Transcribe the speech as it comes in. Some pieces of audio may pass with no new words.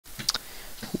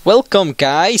Welcome,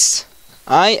 guys.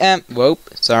 I am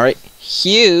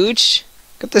huge.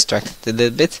 Got distracted a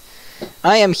little bit.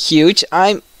 I am huge.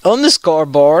 I'm on the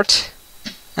scoreboard,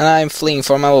 and I'm fleeing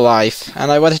for my life.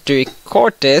 And I wanted to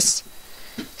record this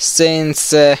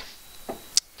since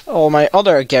all my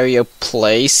other agario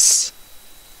plays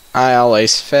I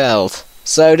always failed.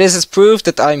 So this is proof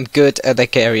that I'm good at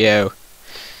agario.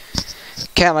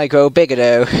 Can I go bigger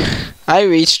though? I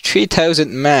reached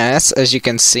 3000 mass, as you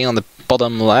can see on the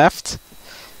bottom left.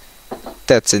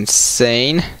 That's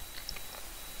insane.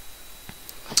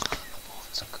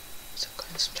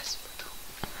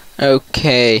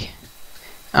 Okay,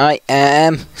 I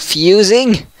am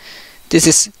fusing. This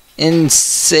is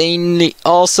insanely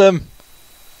awesome.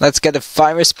 Let's get a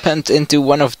virus pumped into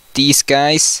one of these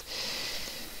guys.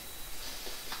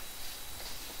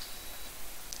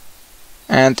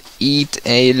 And eat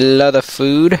a lot of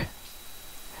food.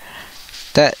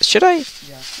 Should I?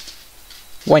 Yeah.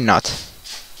 Why not?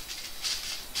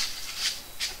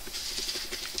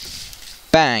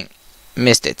 Bang!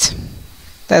 Missed it.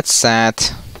 That's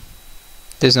sad.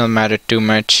 Does not matter too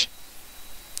much.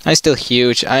 I'm still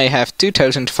huge. I have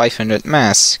 2500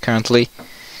 mass currently.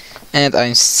 And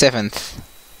I'm 7th.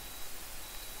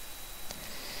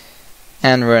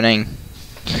 And running.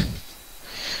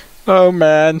 Oh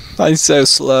man, I'm so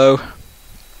slow.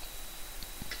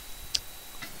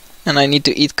 And I need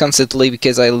to eat constantly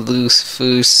because I lose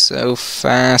food so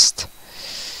fast.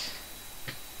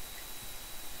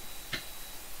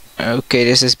 Okay,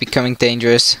 this is becoming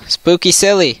dangerous. Spooky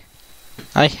Silly,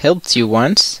 I helped you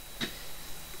once.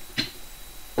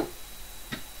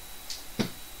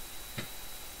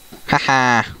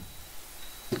 Haha.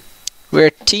 We're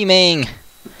teaming.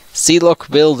 Sealock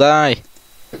will die.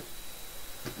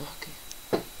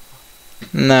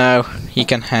 No, he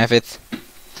can have it.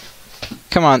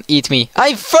 Come on, eat me.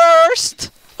 I'm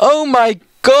first! Oh my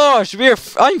gosh,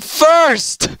 I'm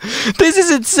first! This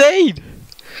is insane!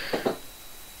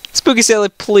 Spooky Silly,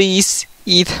 please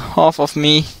eat half of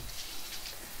me.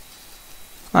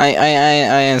 I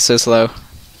am so slow.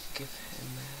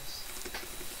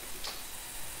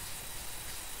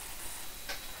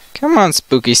 Come on,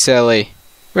 Spooky Silly.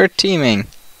 We're teaming.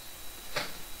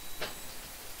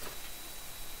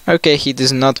 Okay, he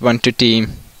does not want to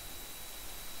team.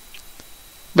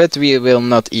 But we will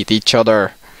not eat each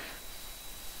other.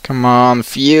 Come on,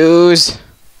 fuse!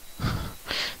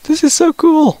 This is so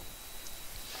cool!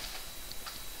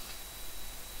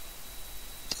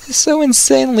 This is so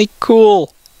insanely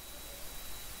cool!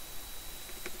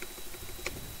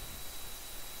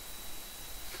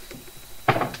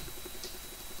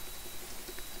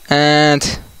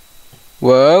 And...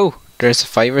 whoa! There's a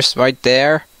virus right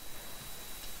there.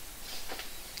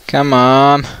 Come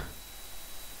on.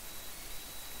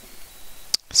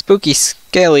 Spooky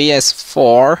Skelly is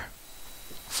 4th,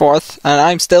 and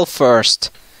I'm still 1st.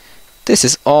 This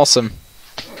is awesome.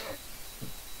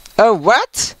 Oh,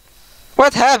 what?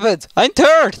 What happened? I'm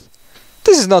 3rd.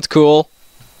 This is not cool.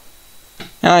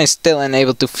 And I'm still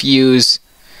unable to fuse.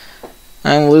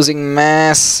 I'm losing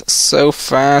mass so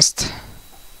fast.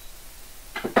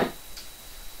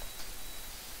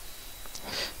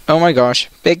 Oh my gosh,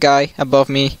 big guy above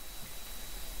me.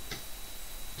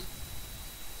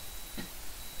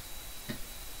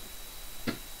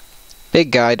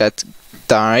 Big guy that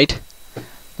died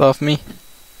above me.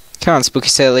 Come on, Spooky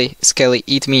Skelly,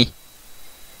 eat me.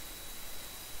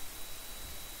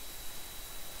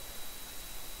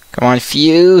 Come on,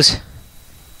 fuse.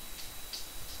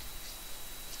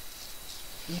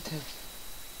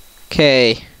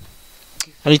 Okay.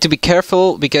 I need to be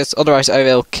careful because otherwise I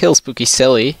will kill Spooky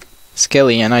Skelly,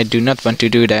 and I do not want to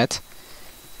do that.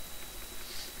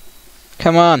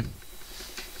 Come on.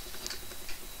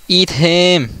 Eat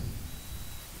him.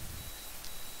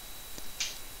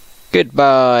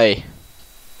 Goodbye.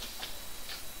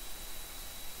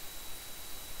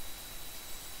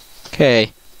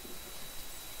 Okay.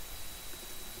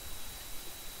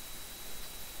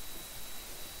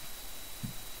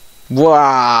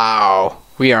 Wow.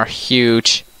 We are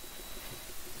huge.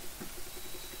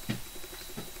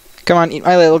 Come on, eat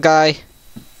my little guy.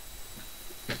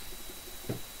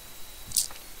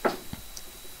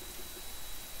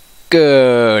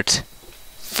 Good.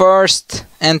 1st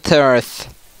and 3rd.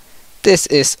 This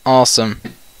is awesome.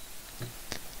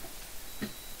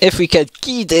 If we can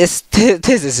keep this,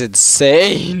 this is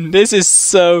insane. This is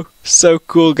so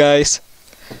cool, guys.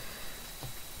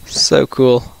 So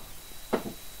cool.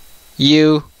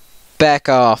 You back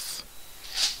off,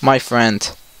 my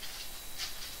friend.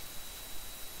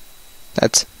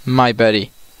 That's my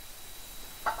buddy.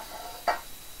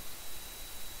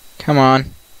 Come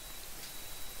on.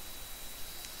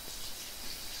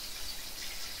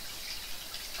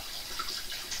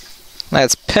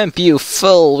 Let's pump you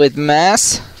full with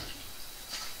mass.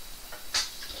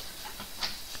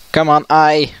 Come on,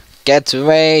 get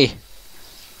away.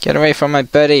 Get away from my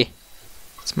buddy.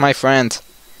 It's my friend.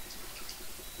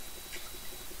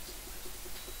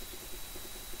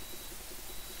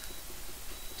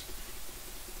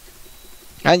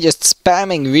 I'm just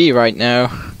spamming V right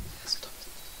now.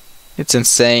 It's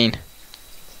insane.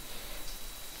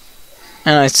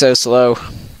 And I'm so slow.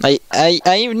 I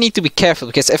even need to be careful,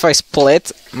 because if I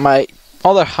split, my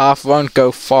other half won't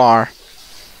go far.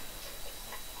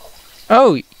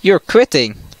 Oh, you're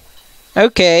quitting.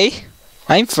 Okay.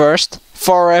 I'm first.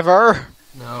 Forever.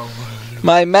 No.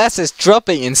 My mass is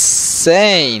dropping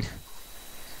insane.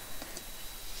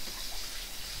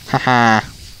 Haha.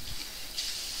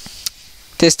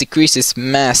 This decreases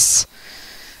mass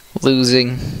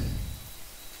losing.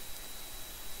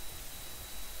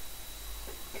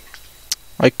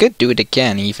 I could do it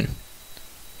again even.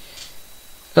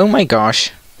 Oh my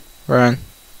gosh. Run.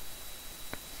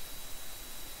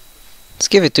 Let's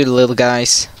give it to the little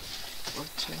guys.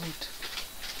 Watch out.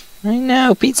 I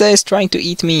know, pizza is trying to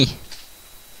eat me.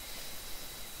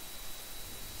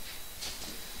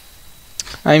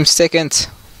 I'm second.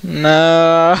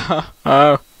 No.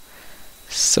 Oh.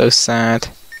 So sad.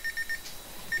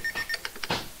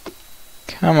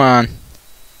 Come on.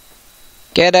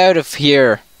 Get out of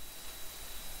here.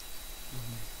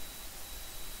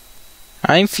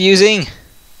 I'm fusing.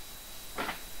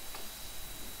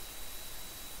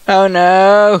 Oh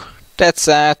no. That's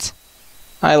sad.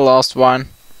 I lost one.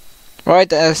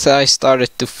 Right as I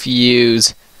started to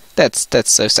fuse. That's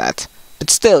so sad. But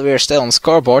still, we're still on the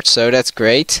scoreboard, so that's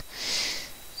great.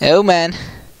 Oh man.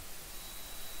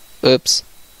 Oops.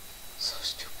 So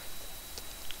stupid.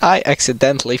 I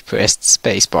accidentally pressed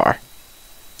spacebar.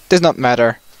 Does not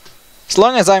matter. As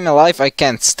long as I'm alive, I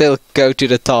can still go to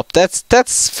the top.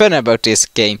 That's fun about this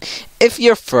game. If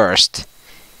you're first,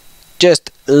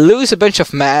 just lose a bunch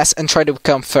of mass and try to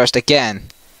become first again.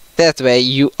 That way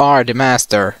you are the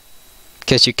master.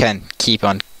 Because you can keep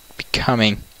on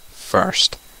becoming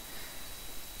first.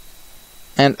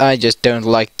 And I just don't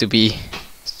like to be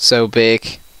so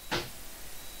big.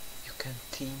 You can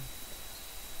team.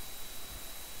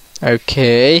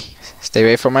 Okay, stay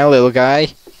away from my little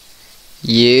guy.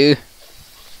 You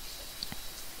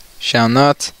shall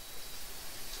not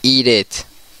eat it.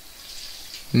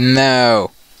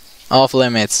 No. Off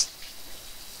limits.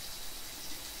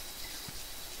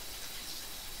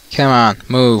 Come on,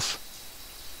 move.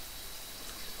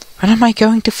 When am I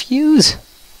going to fuse?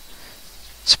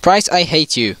 Surprise, I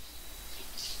hate you.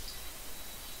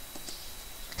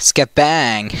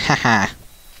 Skabang. Haha.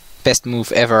 Best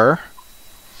move ever.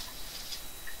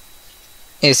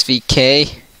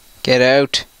 SVK. Get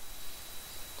out.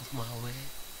 Of my way.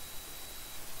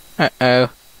 Uh-oh.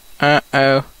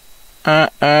 Uh-oh.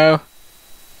 Uh-oh.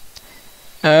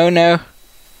 Oh no.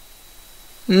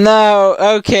 No,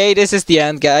 okay, this is the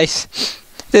end, guys.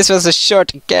 This was a short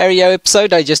agario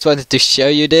episode, I just wanted to show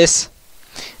you this.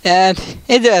 And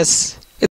it was